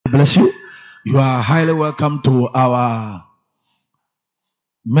bless you. You are highly welcome to our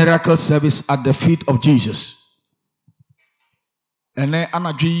miracle service at the feet of Jesus. Ene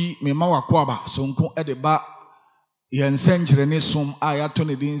anadwi me ma wakwaba sonko edeba yen senjire ne som ayato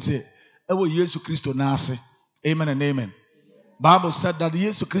ne din se ewo Yesu Kristo na ase. Amen and amen. Bible said that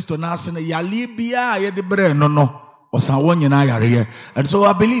Yesu Kristo na ase ne yale bia ye de bre no osan won nyina yare. And so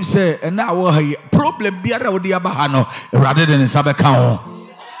I believe say na wo ha problem biara wo de aba ha no erade de ne sabe ka ho.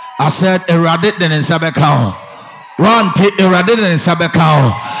 I said erade de ne sabe ka ho. One te erade de ne sabe ka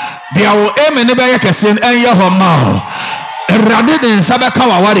ho. Dia wo amen ne ba ye kese enye ho ma ho. Erade de ne sabe ka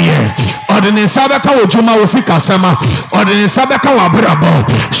wa ware ye. Ode ne sabe ka wo juma wo sika sama. Ode ne sabe ka wa brabo.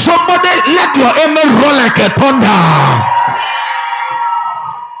 Somebody let your amen roll like a thunder.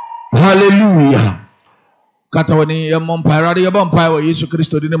 Hallelujah. Katawani yamon parade yabon pa wa Yesu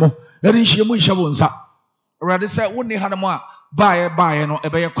Kristo dinemo. Eri nhyiemu nhyawo nsa. Erade say woni hanamo a baaye no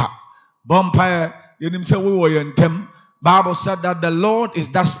ebeye kwa. Bompa yenim say we wo yentem. Bible said that the Lord is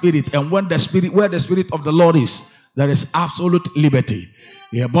that spirit, and when the spirit, where the spirit of the Lord is, there is absolute liberty.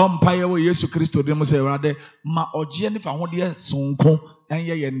 Ye bompa ye wo Yesu Kristo dinemo say erade ma oje ni fa hode sonko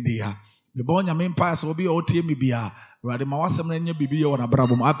enye ye ndia. Me bon nyame mpa so obi o tie me bia. I pray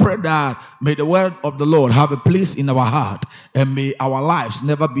that may the word of the Lord have a place in our heart and may our lives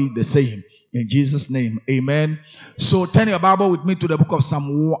never be the same. In Jesus' name, amen. So turn your Bible with me to the book of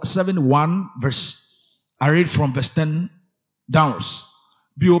Psalm 71 verse. I read from verse 10 downwards.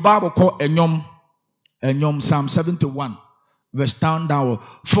 Be Bible called Enyom Psalm 71 verse 10 downward.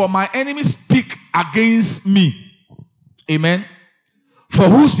 For my enemies speak against me. Amen. For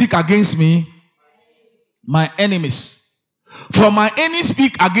who speak against me? My enemies. For my enemies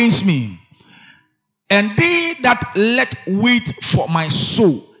speak against me, and they that let wait for my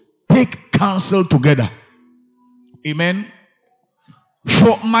soul take counsel together. Amen.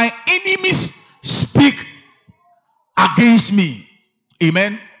 For my enemies speak against me.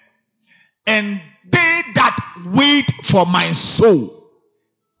 Amen. And they that wait for my soul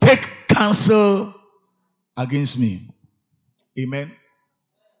take counsel against me. Amen.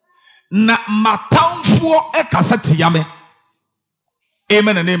 Na matamfo ekasati yame.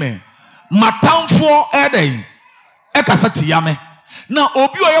 Amen and amen. Matamfo edey ekasati yame. Na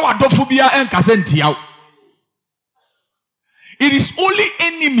obi oye wadofo bia enkasenti yaw. It is only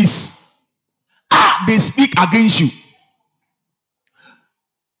enemies they speak against you.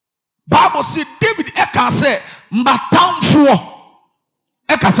 Bible said David ekase matamfo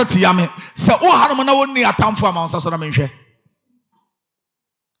ekasati yame. Se o hanom na woni atamfo amansa so na menhwe.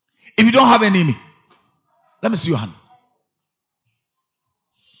 If you don't have an enemy, let me see your hand.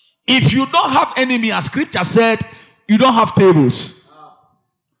 If you don't have enemy, as scripture said, you don't have tables.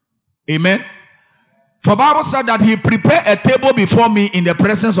 Amen. For Bible said that he prepared a table before me in the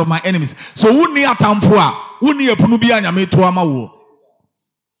presence of my enemies. So uni atamfua, uni epunubi anyame tuama wo.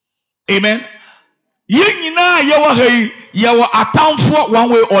 Amen. Yenyina yewa hei yewa atamfua one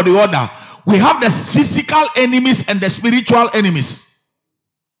way or the other. We have the physical enemies and the spiritual enemies.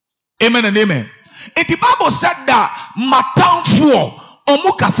 Amen and amen. And the Bible said that matamfo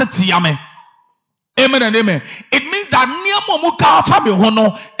omuka setiyame. Amen and amen. It means that niam omuka fa me ho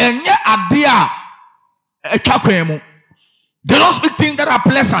no enye ade a etwakwemu. They don't speak things that are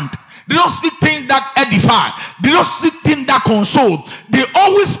pleasant. They don't speak things that edify. They don't speak things that console. They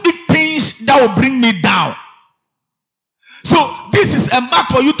always speak things that will bring me down. So this is a mark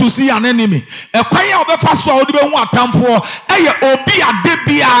for you to see an enemy. Ekwanya obefa so odi be hu atamfo eye obi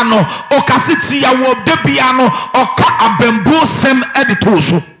adebia no okasiti ya wo debia no oka abembo sem edito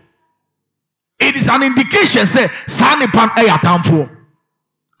so. It is an indication say sanipan eye atamfo.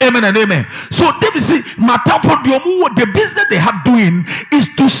 Amen and amen. So David say matamfo the business they have doing is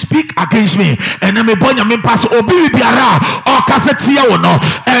to speak against me. And me bonya me pass obi biara o kaseti ya wo no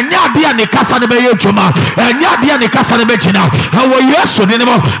enya de ani kasa ne be ye dwuma enya de ani kasa ne be gina hawo yesu ne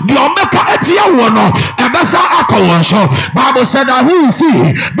mo de o meka etia wo no ebesa akowon so. Bible said that who you see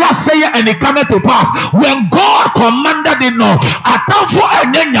that say and it come to pass when God commanded it no atamfo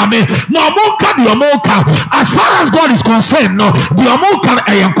enya nyame no mo ka de o mo ka as far as God is concerned no de o mo ka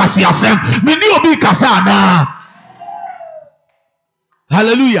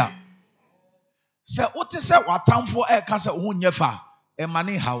hallelujah. Say what is say watamfo eka say wo nyefa e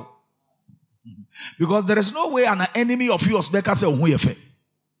mane how, because there is no way an enemy of yours beka say wo yefe.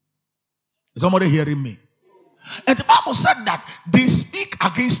 Is somebody hearing me? And the Bible said that they speak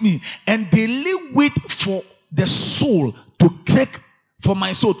against me and they lay wait for the soul to take, for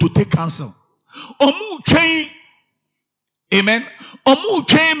my soul to take counsel. Omu train. Amen. Omu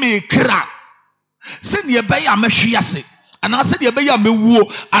train me kra. Send ye bay a meshiase. And I said, Yebeya me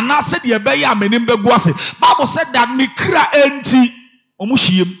wo, and I said, Yebeya me nimbe guase. Bible said that me kra enti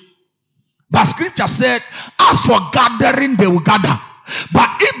omushiem. But scripture said, as for gathering, they will gather. But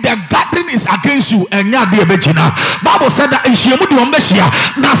if the gathering is against you, and Bible said that Ishiamudi Omeshia,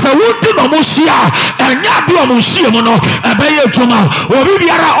 Nasawuti Nomushia, and Yadi Omushiamono, Abaya Juma, or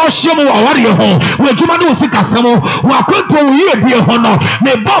Riviera Oshiamo, or Wario, where Jumano Sikasamo, Wakuto, Yedia Hono,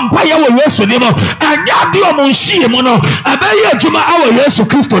 the Bompire Yesunimo, and Yadi Omushiamono, Abaya Juma, our Yesu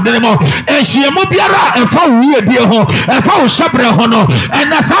Christo Demo, and Shiamubiara, and found Yedia Ho, and found Shapra Hono, and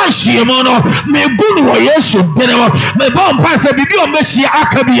Nasashiamono, me Bunu Yesu Demo, me Bompire said, Messia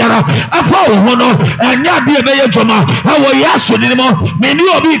Akabiara, a foul hono, and Yadi Abaya Joma, our Yasunimo, many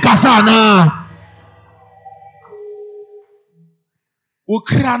of you Kasana.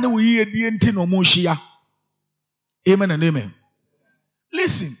 Ukraine, we hear the Entino Moshia. Amen and amen.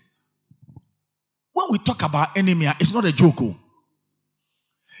 Listen, when we talk about enemy, it's not a joke.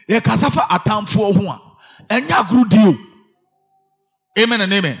 A Kasafa atam for one, and Yagrudio. Amen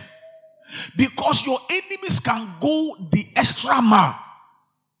and amen. Because your enemies can go the extra mile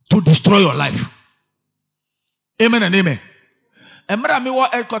to destroy your life. Amen and amen. And there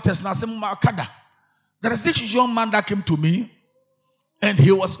is this young man that came to me and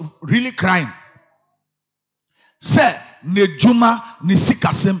he was really crying. Say, ne juma ni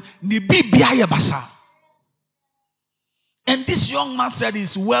sikasem ni bibia basa. And this young man said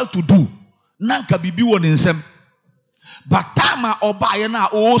he's well to do. Nanka bibi won insem. But tama oba na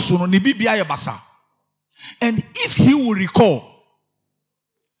also no ni bibia basa. And if he will recall,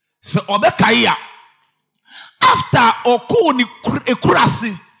 so obekaya after oku ni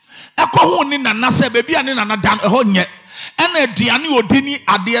ekurasi ekohu ni nana se baby ani nana dan eho nye ena aduane odini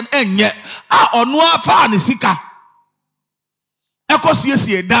ade enye a ono afa ni sika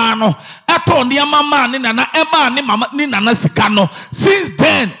ekosiesie dan no eto ne mama ni nana ema ni mama ni nana sika no. Since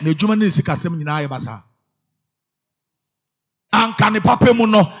then na adwuma ni sika sem nyina aye basa anka ne papa mu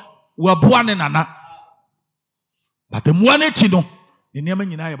no waboa ne nana but muane chi no.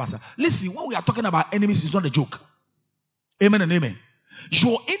 Listen, when we are talking about enemies, it's not a joke. Amen and amen.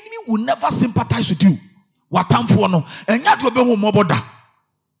 Your enemy will never sympathize with you. And yet will be more border.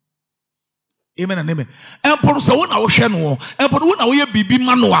 Amen and amen. And for so when I was sharing, and for when I was bibi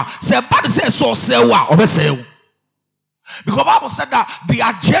manua, say bad say so sewa or say. Because Bible said that the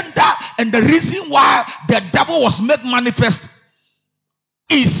agenda and the reason why the devil was made manifest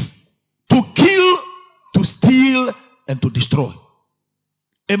is to kill, to steal, and to destroy.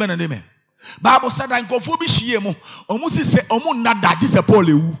 Amen and amen. Bible said that in Kofobi Shiemo, almost say nada just a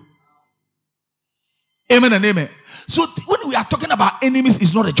Paul. Amen and amen. So when we are talking about enemies,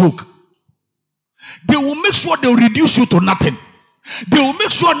 it's not a joke. They will make sure they will reduce you to nothing. They will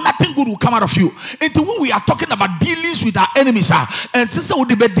make sure nothing good will come out of you. And when we are talking about dealings with our enemies, and sister would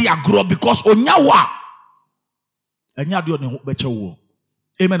be there grow because onyawa.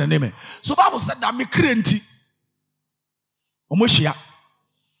 Amen and amen. So Bible said that me krenti omoshia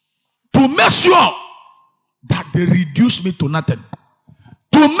to make sure that they reduce me to nothing.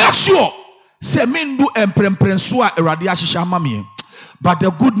 To make sure say me do empremprensua eradia shisha me. But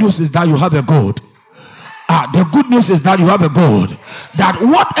the good news is that you have a God. The good news is that you have a God. That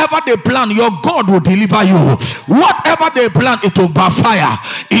whatever they plan, your God will deliver you. Whatever they plan, it will backfire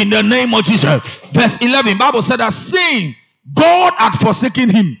in the name of Jesus. Verse 11, Bible said that saying, God had forsaken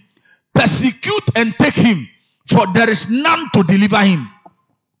him, persecute and take him, for there is none to deliver him.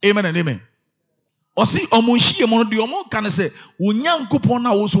 Amen and amen. Osi omunshi emono di omo kan say onyankopon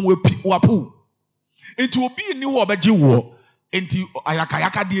na wo so wapu. Enti obi ni wo obeji wo. Enti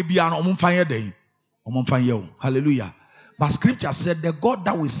ayakayaka de bia na omfa ye den. Omfa ye wo. Hallelujah. But scripture said the God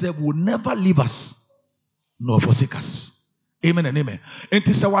that we serve will never leave us nor forsake us. Amen and amen.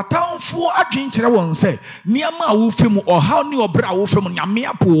 Enti se watamfo adwen kire won say niam a wo fem or how ni obra wo fem nyame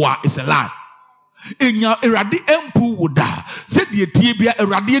apoa is a lie. Enya erade empu woda se de tie bia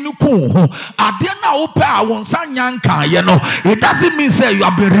erade ni ko ho ade na wo pa won sanya nkan ye no. It doesn't mean say you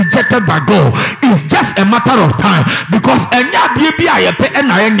have been rejected by God. It's just a matter of time because enya de bia ye pe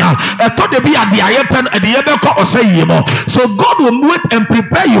na enya eto de bia de ye pe de ye be ko osayi mo. So God will wait and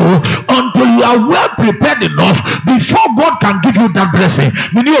prepare you until you are well prepared enough before God can give you that blessing.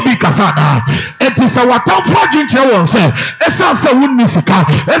 Mini obi kasana it is a watamfo adwinche won say esa se wunni sika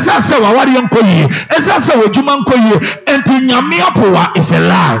esa se wawari enkoyi esa se wojuma nkoyi enti nyame apoa is a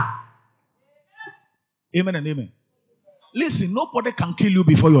lie. Amen and amen. Listen, nobody can kill you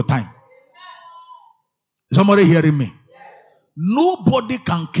before your time. Somebody hearing me? Nobody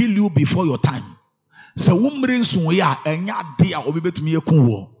can kill you before your time. So umrin sunya enya dia obibetumi ekun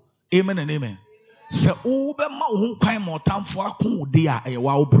wo. Amen and amen. Se ubema uhunkwai motamfo akode a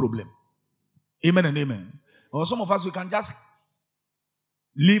ewa problem. Amen and amen. Or some of us, we can just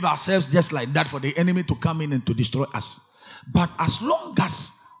leave ourselves just like that for the enemy to come in and to destroy us. But as long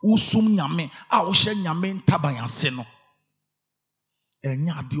as usum nyame a wo hye nyame ntabanse no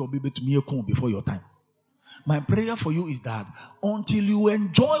enya ade obebetumi ekun before your time. My prayer for you is that until you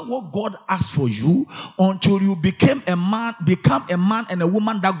enjoy what God asked for you, until you become a man and a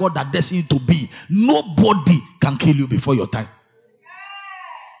woman that God has destined you to be, nobody can kill you before your time.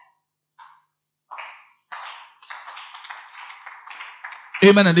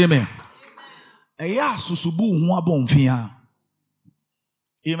 Amen and amen. Eya susubu hu abonfia.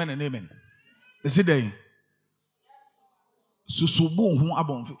 Amen and amen. You see there. Susubu hu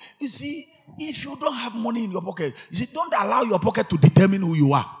abonfia. You see, if you don't have money in your pocket, you see, don't allow your pocket to determine who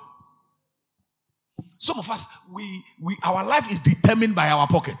you are. Some of us, our life is determined by our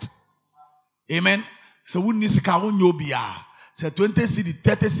pocket. Amen. So we need to know say 20 cedi,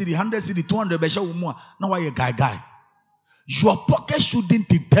 30 cedi, 100 cedi, 200 besha umwa. Now why a guy? Your pocket shouldn't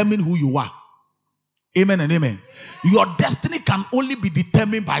determine who you are. Amen and amen. Your destiny can only be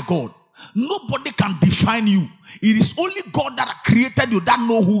determined by God. Nobody can define you. It is only God that created you that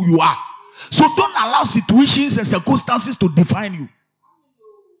know who you are. So don't allow situations and circumstances to define you.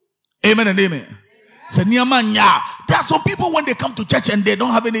 Amen and amen. So there are some people when they come to church and they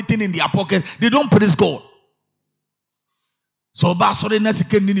don't have anything in their pocket, they don't praise God. So when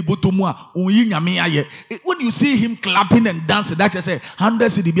you see him clapping and dancing, that's just say 100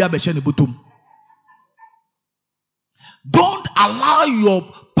 cedi. Don't allow your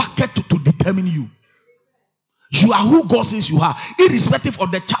pocket to determine you. You are who God says you are, irrespective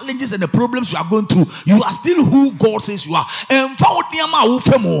of the challenges and the problems you are going through. You are still who God says you are.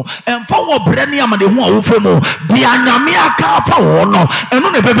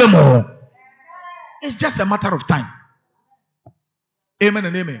 It's just a matter of time. Amen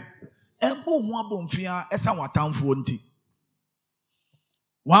and amen.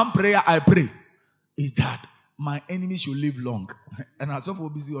 One prayer I pray is that my enemies should live long. And as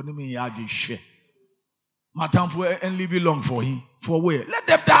of busy on me, I share. My time for and live long for him. For where? Let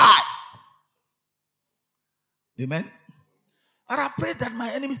them die. Amen. And I pray that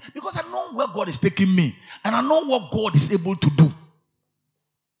my enemies, because I know where God is taking me, and I know what God is able to do.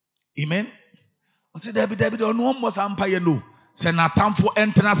 Amen. I say, David, no one was empire no. Say na time for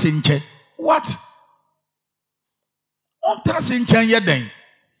entrance in che. What? Entrance in che yeden.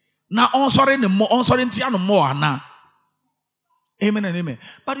 Na on sorry no more na. Amen and amen.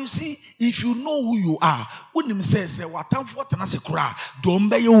 But you see, if you know who you are, when him says, "What time for tenase kura,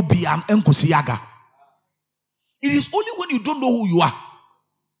 dombe you be an enkusiaga." It is only when you don't know who you are.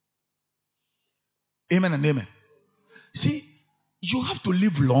 Amen and amen. See, you have to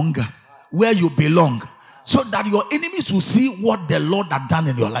live longer where you belong, so that your enemies will see what the Lord has done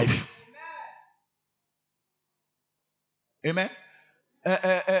in your life. Amen.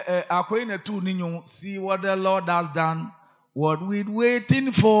 See what the Lord has done. What we're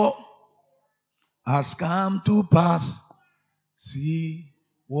waiting for has come to pass. See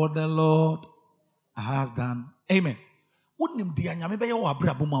what the Lord has done. Amen.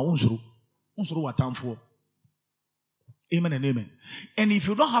 Amen and amen. And if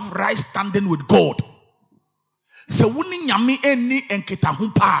you don't have right standing with God, so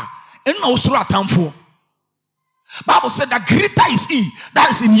Bible said that greater is he that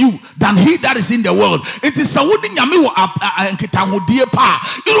is in you than he that is in the world. It is a you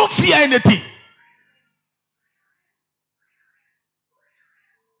don't fear anything.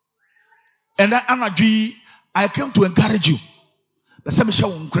 And that I came to encourage you. But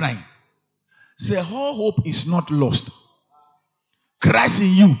some crying. Say, all hope is not lost. Christ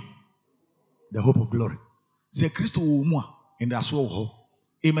in you, the hope of glory. Say, Christ in the soul.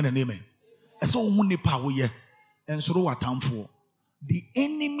 Amen and amen. And so what time for? The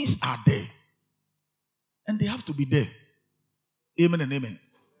enemies are there. And they have to be there. Amen and amen.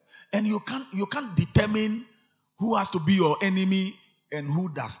 And you can't determine who has to be your enemy and who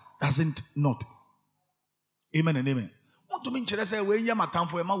doesn't not. Amen and amen.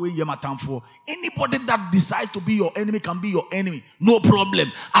 Anybody that decides to be your enemy can be your enemy. No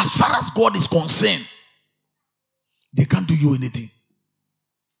problem. As far as God is concerned, they can't do you anything.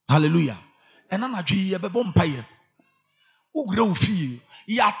 Hallelujah. And I'm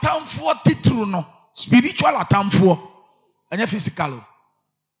spiritual atamfo anya physical.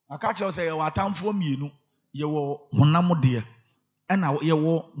 Akacha say your atamfo mienu ye wo honam de e na ye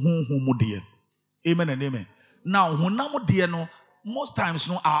wo honhom de. Amen and amen. Now honam de no most times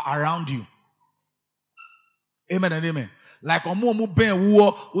no are around you. Amen and amen. Like omo ben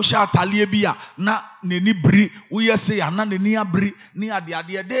wo sha talie bia na neni bri wo say na neni abri ni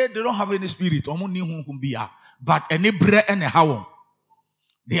ade they don't have any spirit omo ni hunhum bia but any bre and how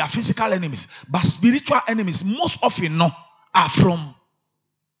they are physical enemies but spiritual enemies most often no are from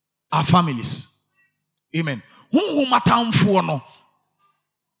our families. Amen. Hunhum atamfo no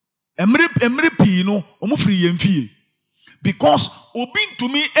emre pi no omo free yemfie because obi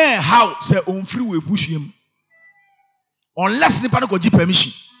ntumi how say on free we bushiem unless nipa no go give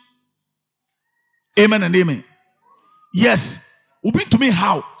permission. Amen and amen. Yes. Obi to me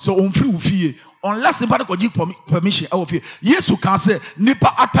how so on free ufie unless nipa no go give permission I will fear. Yes, you can say nipa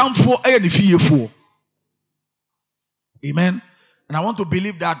atamfo ni fie fo. Amen. And I want to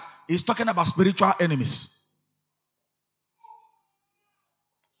believe that he's talking about spiritual enemies.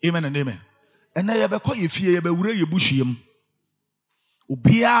 Amen and amen. And na yebe kwa ye fie yebe wure ye bushiem.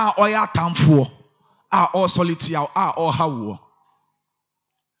 Obia oya atamfo all solitaire all hawo.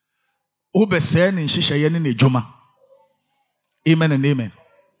 Obese ne nhyehyeye ne n'edwuma. Amen and amen.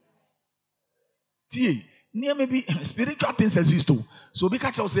 See, near maybe spiritual things exist too. So be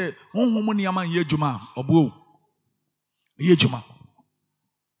catch us say, "Honhom niyama ye juma obo ye juma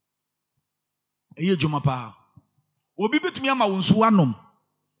pa." Obi betumi ama wonsu anom.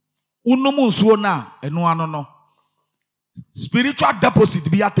 Unom nsuo na eno ano no. Spiritual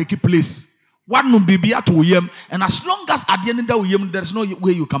deposit be take place. One num be to yem, and as long as at the end of the yem, there's no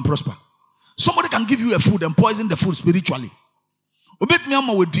way you can prosper. Somebody can give you a food and poison the food spiritually. Obi betumi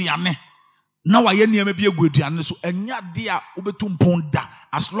ama we duane. Now I hear maybe a good and so enya dia ubetum ponda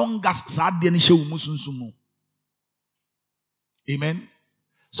as long as sad ni she umusunsumu. Amen.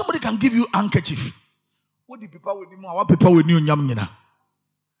 Somebody can give you handkerchief. What the people with him, our people with you nyam.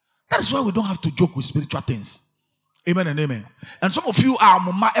 That is why we don't have to joke with spiritual things. Amen and amen. And some of you are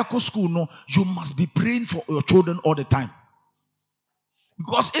mama echo school, no, you must be praying for your children all the time.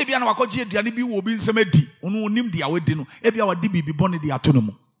 Because ebia na wakoji ediani bi wo bi nsemedi, onu onim dia wedi no, ebia wadi bibi boni dia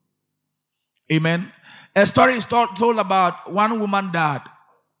atonomo. Amen. A story is told about one woman that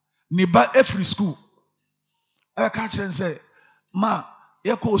niba every school. I catch and say, "Ma,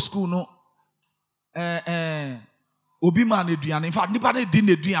 you go school no. Obi man eduane. In fact, nipa ne din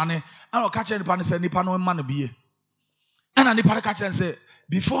eduane. I catch and nipa say nipa no man be. And nipa catch and say,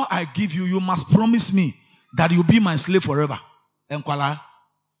 before I give you, you must promise me that you'll be my slave forever." Enkwala.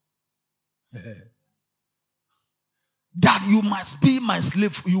 That you must be my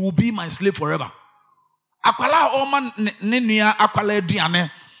slave. You will be my slave forever. Akwala oman nenia akwala eduane.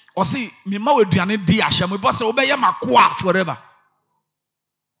 Or see, me ma eduane di asha. Me boss obey makoa forever.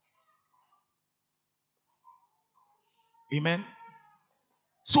 Amen.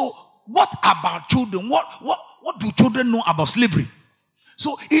 So, what about children? What do children know about slavery?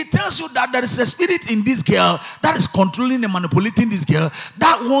 So it tells you that there is a spirit in this girl that is controlling and manipulating this girl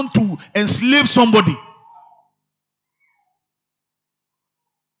that want to enslave somebody.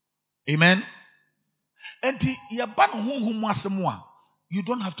 Amen. And you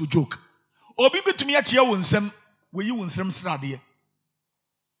don't have to joke.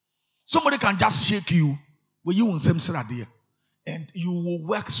 Somebody can just shake you and you will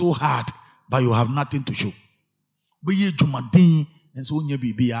work so hard, but you have nothing to show. And so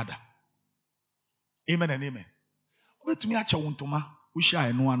amen and amen.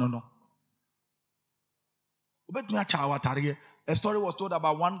 A story was told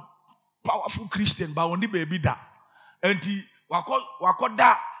about one powerful Christian, but only baby that. And he wako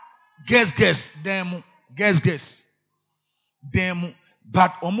that guess them.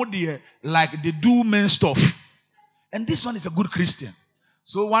 But like they do men stuff. And this one is a good Christian.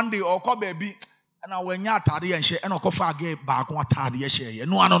 So one day oko baby and I when ya tari and share and oko fage back one tari share.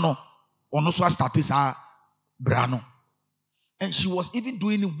 No. Ono so started sa brano. And she was even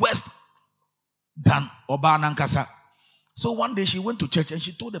doing worse than Oba Nankasa. So one day she went to church and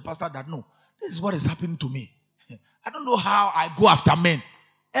she told the pastor that no, this is what is happening to me. I don't know how I go after men.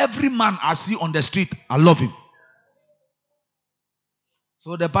 Every man I see on the street, I love him.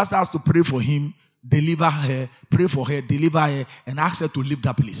 So the pastor has to pray for him, deliver her, pray for her, deliver her, and ask her to leave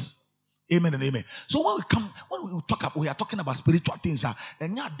that place. Amen and amen. So when we are talking about spiritual things,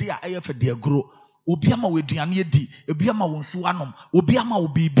 and they are for their grow. Obiama we duane di, obiama wonsu anom, obiama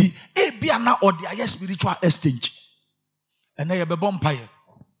obibi, ebiana or their spiritual exchange. And then you be bompire.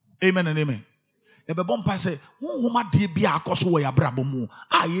 Amen and amen. You be bompire say, "Who die be akoso we abrabo mu."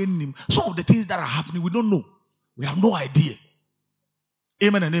 Some of the things that are happening, we don't know. We have no idea.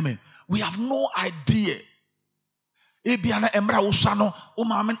 Amen and amen. We have no idea. Ebiana emra usano,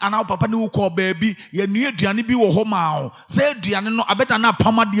 maame ana papa ni wo baby, ye nue duane bi wo ho ma o. Say duane no abeta na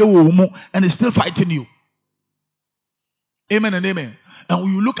pama de wo mu and is still fighting you. Amen and amen. And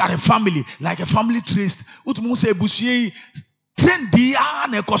when you look at a family, like a family traced, men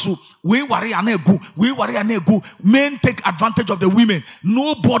take advantage of the women.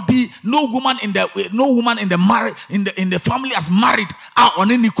 Nobody, no woman in the family has married out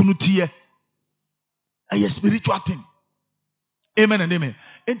on any kunutie. A spiritual thing. Amen and amen.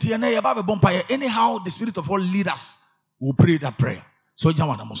 Anyhow, the Spirit of God lead us. We'll pray that prayer. So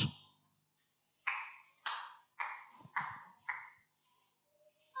Jamanamosu.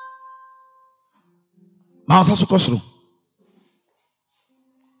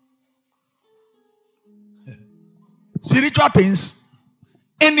 Spiritual things,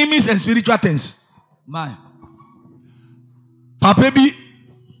 enemies and spiritual things. My Papa bi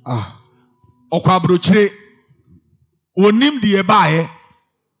okwabrochire onim de ebae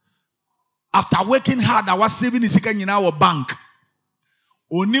after working hard I was saving his in our bank.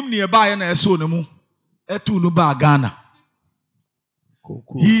 Onim ne ebae na eso ne mu etu no ba Ghana.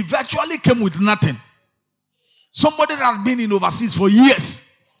 He virtually came with nothing. Somebody that has been in overseas for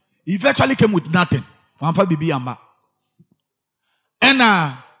years, he virtually came with nothing. And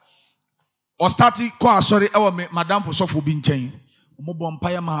or starting call sorry madam for soft bin chain.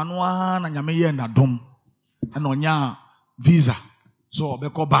 Mobompire Mahanoa and Yamaya na dom and onya visa. So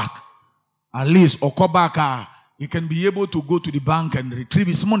go back. At least or come back, he can be able to go to the bank and retrieve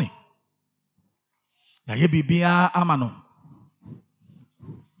his money. That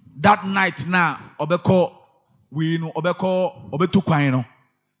night now, Obeko we know Obetu Kwaino.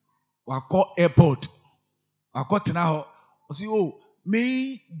 Wako airport. Wako Tinaho. See, oh,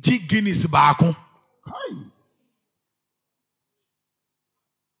 me G Guinness Bako.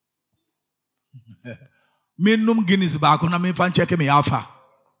 Me num Guinness Bako na me fan check me alpha.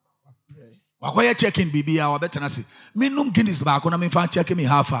 Wako ya checking BB our better say. Me num Guinness Bako na me fan check me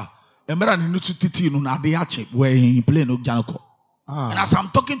alpha. Emera ni nutu titi no na de ache where he play no Janoko. And as I'm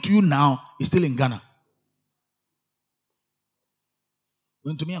talking to you now, he's still in Ghana.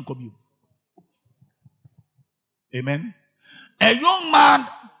 Went to me and come you. Amen. A young man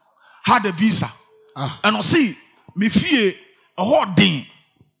had a visa. And I see me fear a hot thing.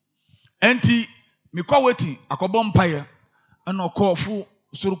 And me call waiting. I call bompire. And I call full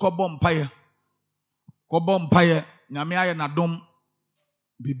suruko bompire. Call bompire. Nyamia na dom.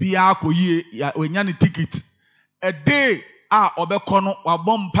 Bibia ko ye ya wenyani ticket. A day obekono wa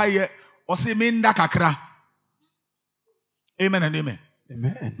bompire. O se minda kakra. Amen and amen.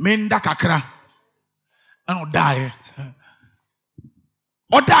 Amen. Minda kakra. And die.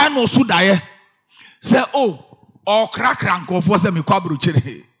 Or die no so die. Say, oh, or crack rank of was a microbru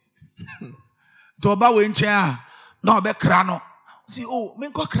chili. Toba wincha, no be crano. See, oh,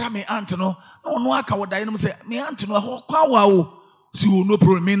 minko crame antino. No, I can die. Say, me antino, how see, no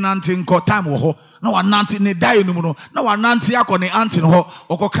problem. Me nanting ko time wo. No, one nanti ne die no more. No, one nanti akone antino.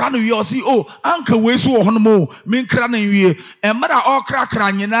 Or crano you see, oh, uncle we so honmo. Min crane ye. And mother all crack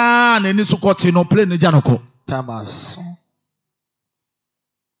ranina and any so no play ne janoko. Tamas.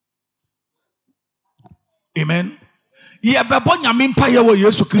 Amen. Yeah, but when you mean pay away,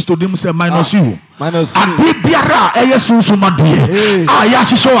 yes, Christo dim say minus you. Minus you. Biara, Yesu Sumadi.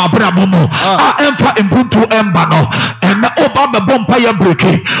 Yashisho Abramomo. Emfa Impuntu Embano. And Oba the Bompire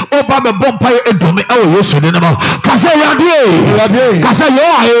Breaking. Oba the Bompire Edome. Oh, yes, you know. Kasaya Di.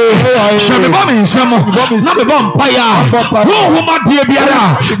 Kasaya. Shabby some of the Bompire. Who woman dear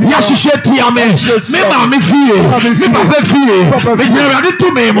Biara? Yashisheti Ame. Mema me fee. Mema be fee. Vijera to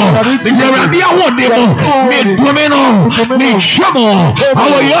Memo. Vijera Dia one demo. Me Domino. Me Shamo.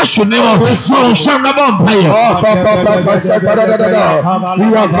 Our Yashu never. So Shana Bompire. We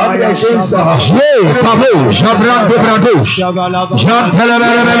are coming against Pabo. Shabran de Brado. Jean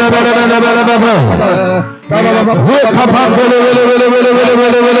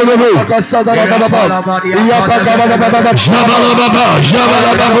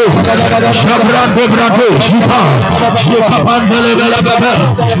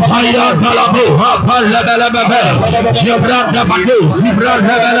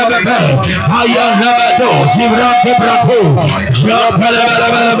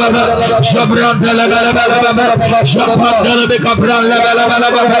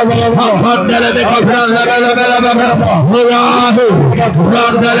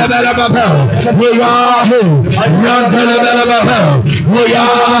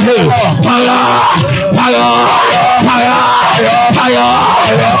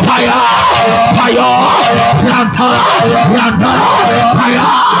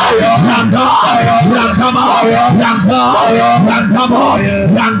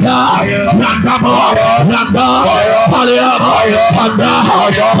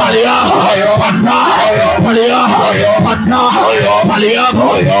Panda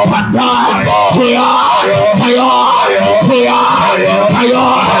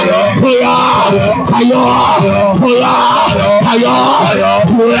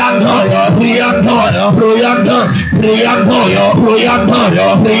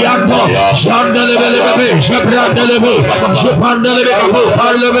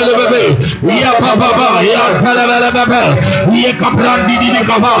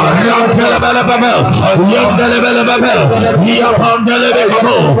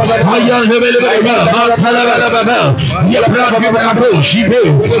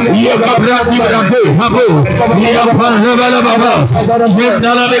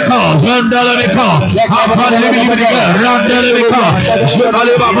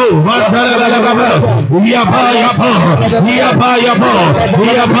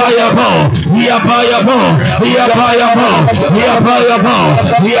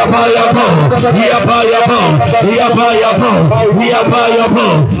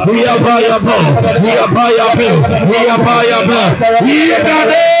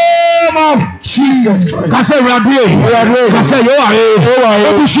Jesus Christ. I say you are doing. I say you are.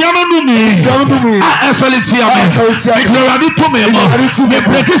 Obusiano do me. Excellence here. Me ready to me. Me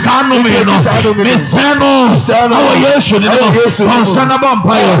break his hand no me no. Me seno. Our Yesu ni no. Concern about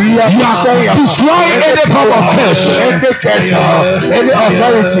empire. You are destroying any power of curse. Any curse. Any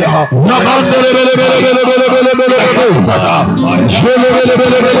authority.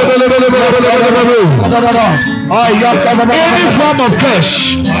 Any form of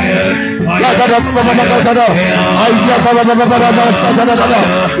curse.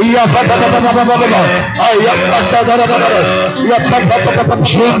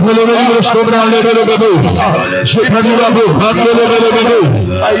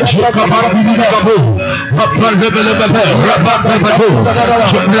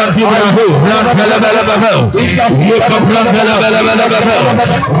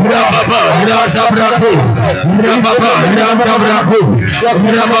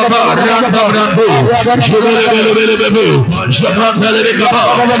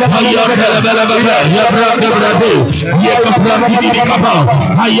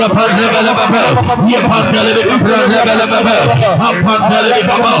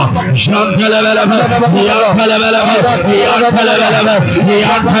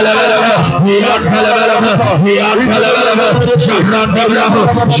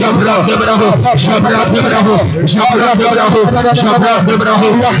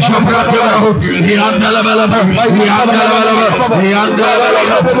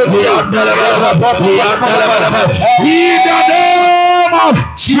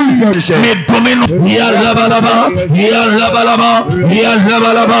 Jesus, me domino. Ya labalaba, ya labalaba, ya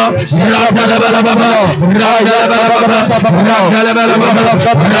labalaba,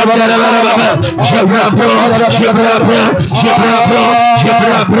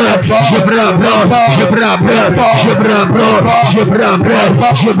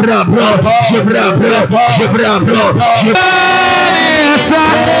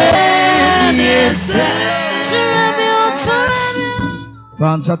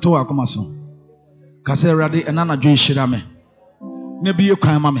 Fansa to akoma so. Kase Awurade ena na dwe hira me. Na biye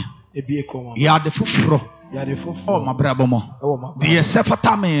kwan ma me. Ya de foforo. Oh my brother mo. The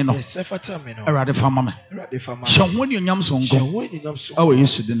sefata me no. Awurade fa ma me. Hye ho nyam so ngo. Awo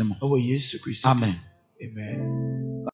Yesu dinimo. Amen.